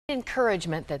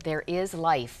Encouragement that there is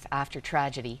life after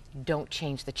tragedy. Don't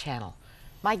change the channel.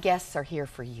 My guests are here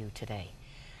for you today.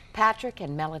 Patrick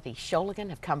and Melody Shologan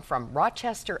have come from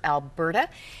Rochester, Alberta,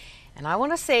 and I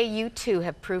want to say you two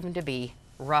have proven to be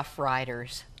rough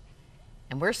riders.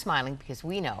 And we're smiling because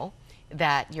we know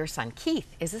that your son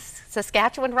Keith is a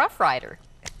Saskatchewan Rough Rider.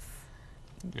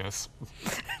 Yes.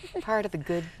 Part of the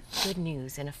good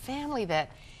news in a family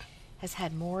that has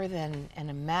had more than an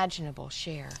imaginable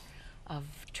share of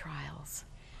trials.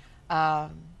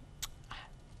 Pat,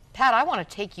 I want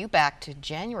to take you back to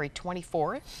January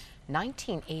 24th,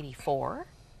 1984,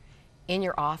 in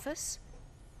your office,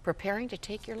 preparing to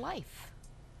take your life.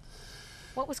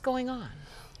 What was going on?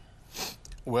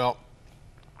 Well,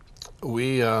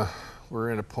 we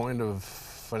were at a point of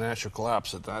financial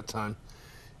collapse at that time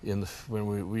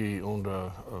when we owned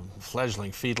a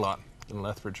fledgling feedlot in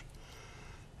Lethbridge.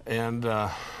 And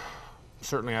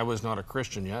certainly I was not a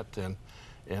Christian yet,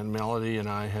 and Melody and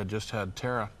I had just had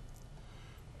Tara.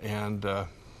 And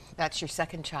that's your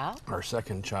second child? Our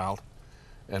second child.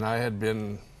 And I had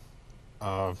been,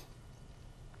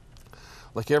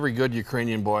 like every good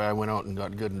Ukrainian boy, I went out and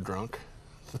got good and drunk.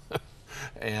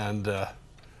 And to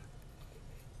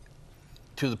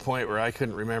the point where I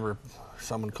couldn't remember,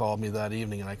 someone called me that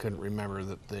evening and I couldn't remember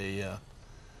that they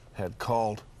had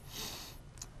called.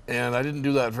 And I didn't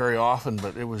do that very often,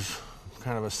 but it was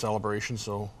kind of a celebration,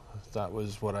 so that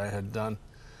was what I had done.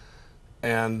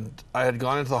 And I had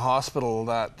gone into the hospital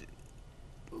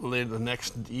the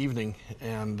next evening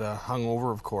and hung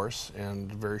over, of course,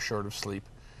 and very short of sleep.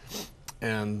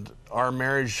 And our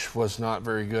marriage was not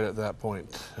very good at that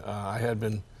point. I had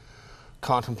been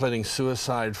contemplating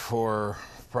suicide for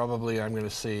probably, I'm going to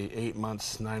say, 8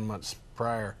 months, 9 months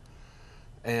prior.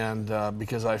 And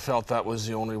because I felt that was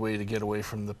the only way to get away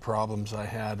from the problems I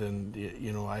had, and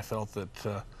you know, I felt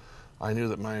that I knew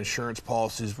that my insurance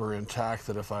policies were intact,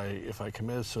 that if I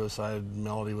committed suicide,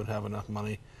 Melody would have enough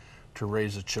money to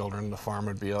raise the children, the farm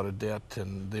would be out of debt,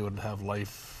 and they would have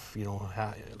life, you know,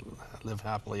 live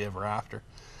happily ever after.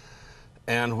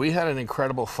 And we had an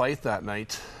incredible fight that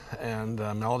night, and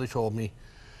Melody told me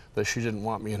that she didn't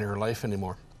want me in her life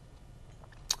anymore.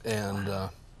 And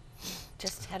wow.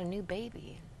 Just had a new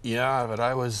baby. Yeah, but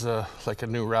I was like a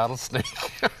new rattlesnake.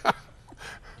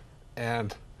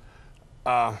 And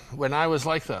when I was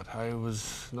like that, I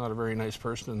was not a very nice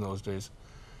person in those days.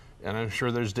 And I'm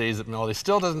sure there's days that Melody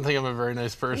still doesn't think I'm a very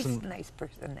nice person. He's a nice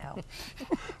person now.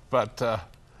 But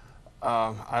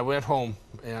I went home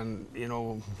and, you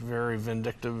know, very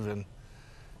vindictive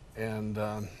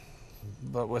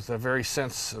but with a very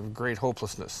sense of great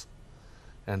hopelessness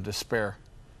and despair.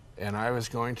 And I had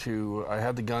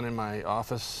the gun in my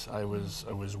office. I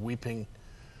was weeping.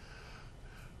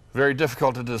 Very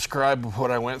difficult to describe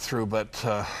what I went through, but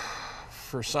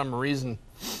for some reason,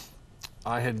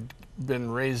 I had been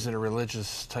raised in a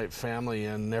religious type family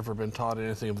and never been taught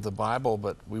anything of the Bible,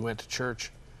 but we went to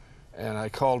church, and I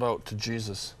called out to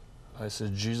Jesus. I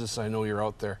said, "Jesus, I know you're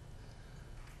out there."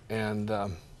 And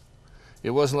it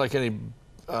wasn't like any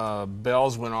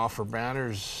bells went off or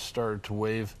banners started to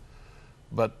wave.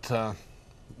 But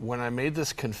when I made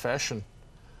this confession,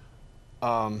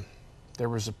 there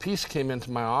was a peace came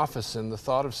into my office, and the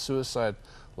thought of suicide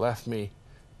left me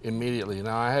immediately.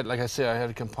 Now, like I say, I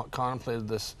had contemplated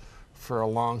this for a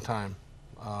long time.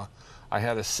 I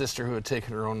had a sister who had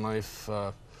taken her own life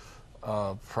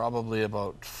probably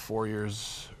about 4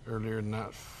 years earlier than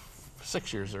that,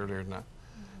 6 years earlier than that.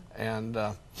 Mm-hmm. And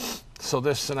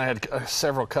and I had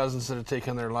several cousins that had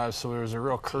taken their lives, so there was a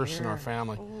real curse in our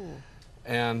family. Ooh.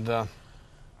 And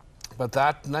but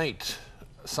that night,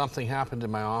 something happened in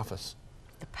my office.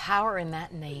 The power in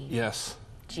that name. Yes.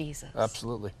 Jesus.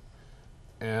 Absolutely.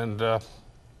 And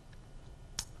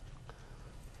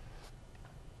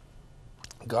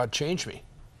God changed me.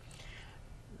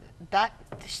 That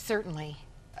certainly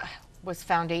was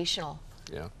foundational,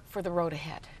 yeah, for the road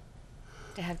ahead,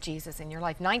 to have Jesus in your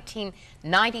life.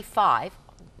 1995,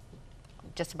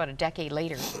 just about a decade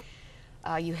later,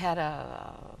 you had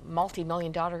a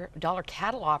multi-million-dollar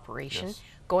cattle operation. Yes.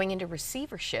 Going into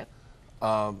receivership.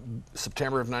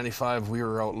 September of '95, we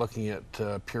were out looking at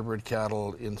purebred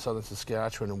cattle in southern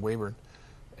Saskatchewan and Weyburn,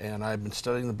 and I'd been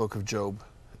studying the book of Job,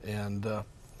 and the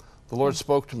Lord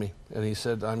spoke to me, and he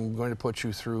said, "I'm going to put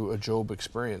you through a Job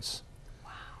experience."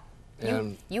 Wow.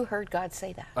 And you heard God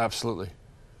say that? Absolutely.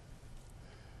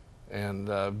 And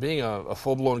being a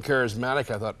full-blown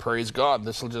charismatic, I thought, praise God,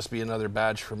 this will just be another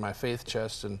badge for my faith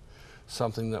chest and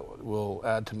something that will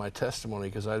add to my testimony,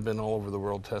 because I'd been all over the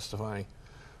world testifying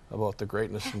about the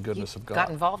greatness and goodness of God. Got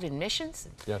involved in missions?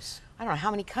 Yes. I don't know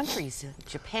how many countries,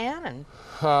 Japan and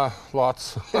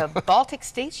Lots. the Baltic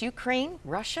states, Ukraine,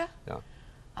 Russia.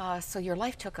 Yeah. So your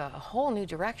life took a whole new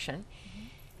direction.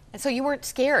 And so you weren't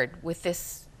scared with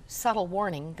this subtle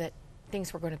warning that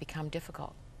things were going to become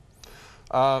difficult.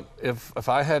 If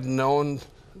I had known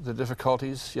the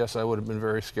difficulties, yes, I would have been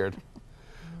very scared.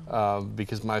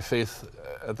 Because my faith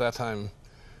at that time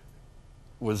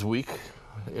was weak,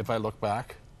 if I look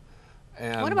back.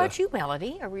 And what about you,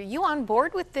 Melody? Were you on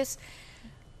board with this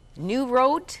new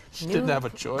road? Didn't have a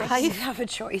choice. I didn't have a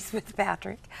choice with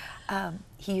Patrick.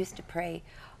 He used to pray,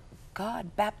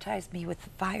 God baptized me with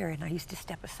fire, and I used to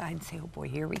step aside and say, oh boy,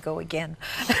 here we go again.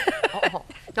 Oh.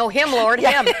 No, him, Lord,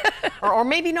 him. Or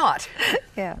maybe not.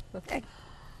 Yeah.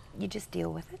 You just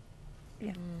deal with it.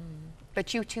 Yeah.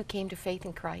 But you too came to faith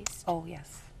in Christ? Oh,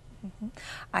 yes.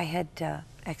 I had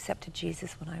accepted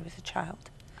Jesus when I was a child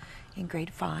in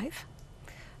grade 5.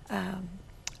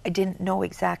 I didn't know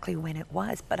exactly when it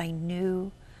was, but I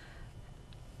knew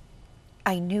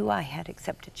I had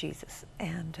accepted Jesus.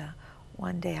 And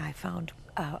one day I found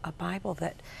a Bible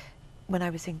that, when I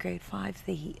was in grade 5,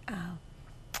 the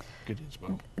Gideon's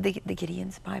Bible. The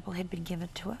Gideon's Bible had been given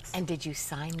to us. And did you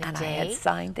sign the And day? I had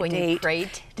signed the when date. you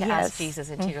prayed to Yes. ask Jesus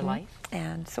into your life?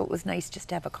 And so it was nice just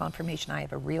to have a confirmation I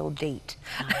have a real date.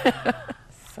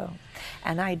 So,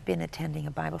 and I'd been attending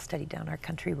a Bible study down our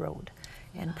country road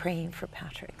and praying for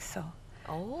Patrick. So,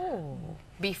 Oh,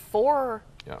 before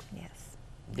Yeah. yes.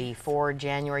 before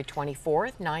January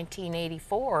 24th,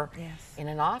 1984, Yes. in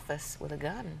an office with a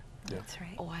gun. Yeah. That's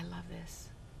right. Oh, I love this.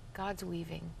 God's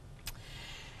weaving.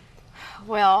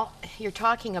 Well, you're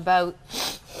talking about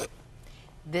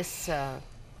this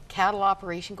cattle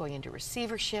operation going into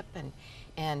receivership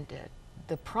and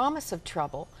the promise of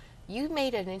trouble. You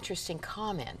made an interesting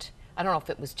comment. I don't know if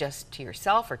it was just to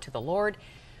yourself or to the Lord.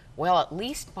 Well, at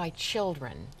least my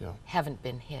children haven't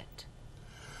been hit.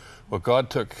 Well, God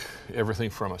took everything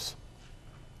from us.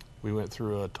 We went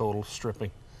through a total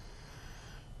stripping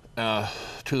to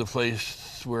the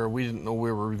place where we didn't know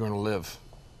where we were going to live.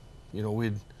 You know,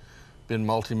 we'd been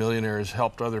multimillionaires,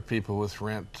 helped other people with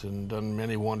rent, and done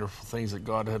many wonderful things that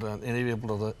God had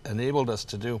enabled us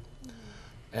to do.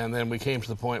 And then we came to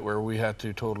the point where we had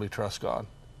to totally trust God.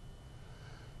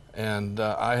 And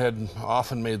I had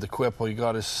often made the quip, well,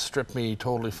 God has stripped me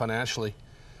totally financially,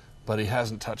 but he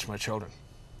hasn't touched my children.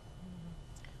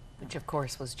 Which, of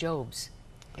course, was Job's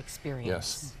experience.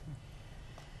 Yes.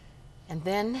 And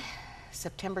then,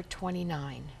 September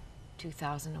 29,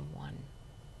 2001.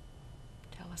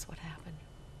 Tell us what happened.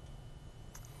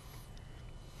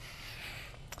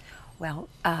 Well,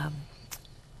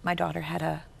 my daughter had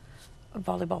a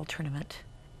volleyball tournament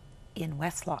in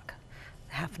Westlock,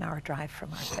 a half-an-hour drive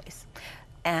from our place.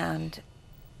 And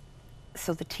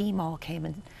so the team all came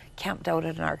and camped out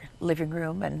in our living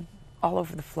room and all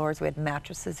over the floors. We had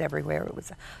mattresses everywhere. It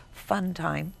was a fun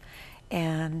time.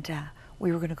 And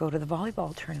we were going to go to the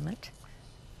volleyball tournament.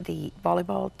 The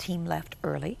volleyball team left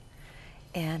early,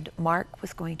 and Mark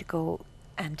was going to go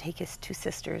and take his 2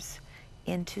 sisters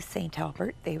into St.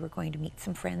 Albert. They were going to meet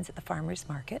some friends at the farmer's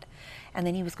market, and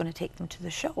then he was going to take them to the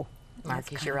show.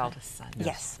 Mark is your eldest son.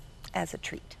 Yes, as a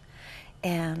treat.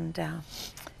 And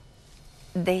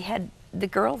the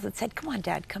girls had said, come on,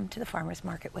 Dad, come to the farmer's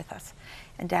market with us.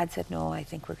 And Dad said, no, I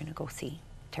think we're going to go see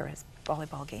Tara's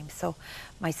volleyball game. So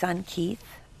my son Keith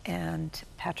and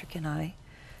Patrick and I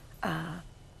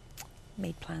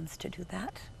made plans to do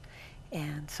that.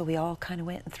 And so we all kind of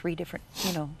went in 3 different,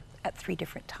 at 3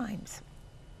 different times.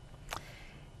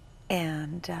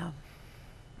 And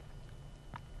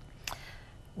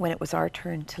when it was our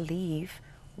turn to leave,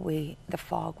 the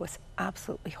fog was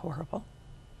absolutely horrible.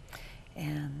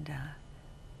 And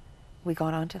we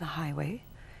got onto the highway,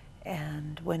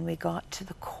 and when we got to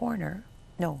the corner,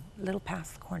 a little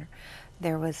past the corner,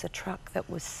 there was a truck that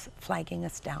was flagging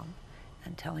us down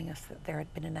and telling us that there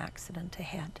had been an accident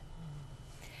ahead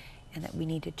and that we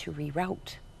needed to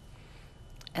reroute.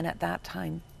 And at that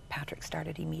time, Patrick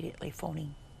started immediately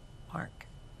phoning Mark,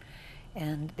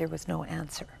 and there was no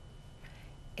answer.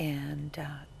 And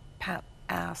Pat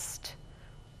asked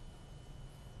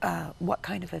what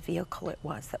kind of a vehicle it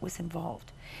was that was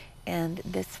involved. And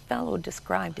this fellow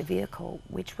described a vehicle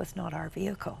which was not our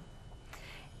vehicle.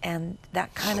 And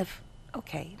that kind of,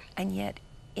 okay, and yet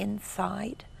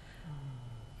inside,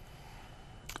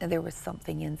 there was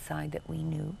something inside that we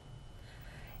knew.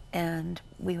 And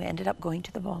we ended up going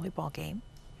to the volleyball game.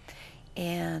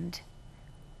 And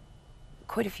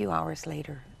quite a few hours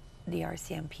later, the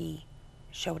RCMP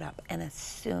showed up. And as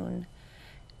soon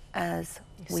as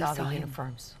we saw saw the him,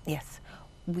 uniforms. yes,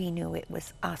 we knew it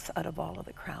was us out of all of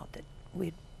the crowd that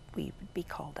we'd be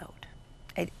called out.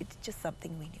 It's just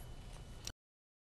something we knew.